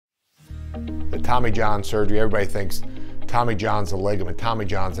The Tommy John surgery, everybody thinks Tommy John's a ligament. Tommy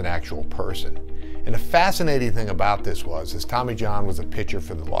John's an actual person. And the fascinating thing about this is Tommy John was a pitcher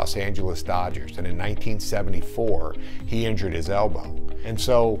for the Los Angeles Dodgers, and in 1974, he injured his elbow. And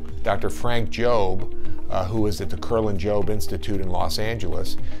so Dr. Frank Jobe, who is at the Jobe Institute in Los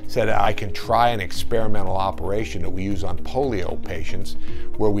Angeles, said, I can try an experimental operation that we use on polio patients,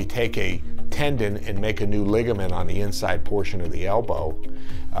 where we take a tendon and make a new ligament on the inside portion of the elbow.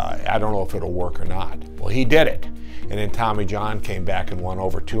 I don't know if it'll work or not. Well, he did it. And then Tommy John came back and won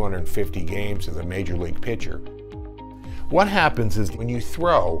over 250 games as a major league pitcher. What happens is when you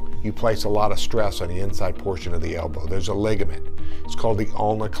throw, you place a lot of stress on the inside portion of the elbow. There's a ligament. It's called the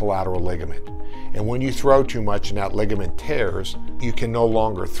ulnar collateral ligament. And when you throw too much and that ligament tears, you can no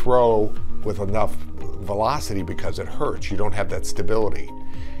longer throw with enough velocity because it hurts. You don't have that stability.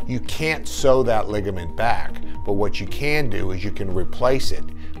 You can't sew that ligament back, but what you can do is you can replace it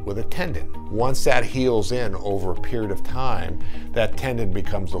with a tendon. Once that heals in over a period of time, that tendon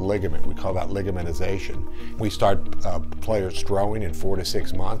becomes a ligament. We call that ligamentization. We start players throwing in 4 to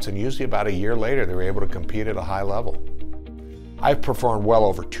 6 months, and usually about a year later, they're able to compete at a high level. I've performed well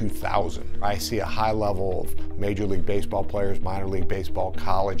over 2,000. I see a high level of Major League Baseball players, minor league baseball,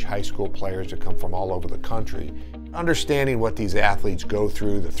 college, high school players that come from all over the country. Understanding what these athletes go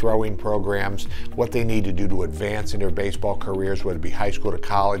through, the throwing programs, what they need to do to advance in their baseball careers, whether it be high school to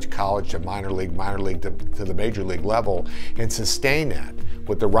college, college to minor league to the major league level, and sustain that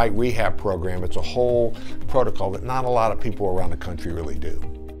with the right rehab program. It's a whole protocol that not a lot of people around the country really do.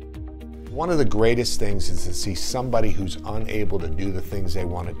 One of the greatest things is to see somebody who's unable to do the things they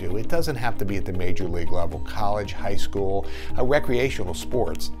want to do. It doesn't have to be at the major league level, college, high school, recreational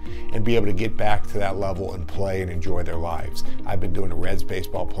sports, and be able to get back to that level and play and enjoy their lives. I've been doing the Reds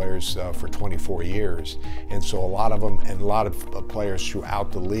baseball players for 24 years, and so a lot of them and a lot of players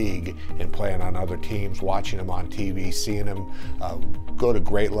throughout the league and playing on other teams, watching them on TV, seeing them go to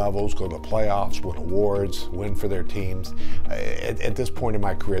great levels, go to the playoffs, win awards, win for their teams. At this point in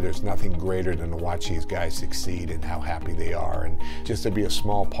my career, there's nothing greater than to watch these guys succeed and how happy they are. And just to be a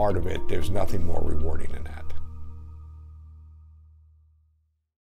small part of it, there's nothing more rewarding than that.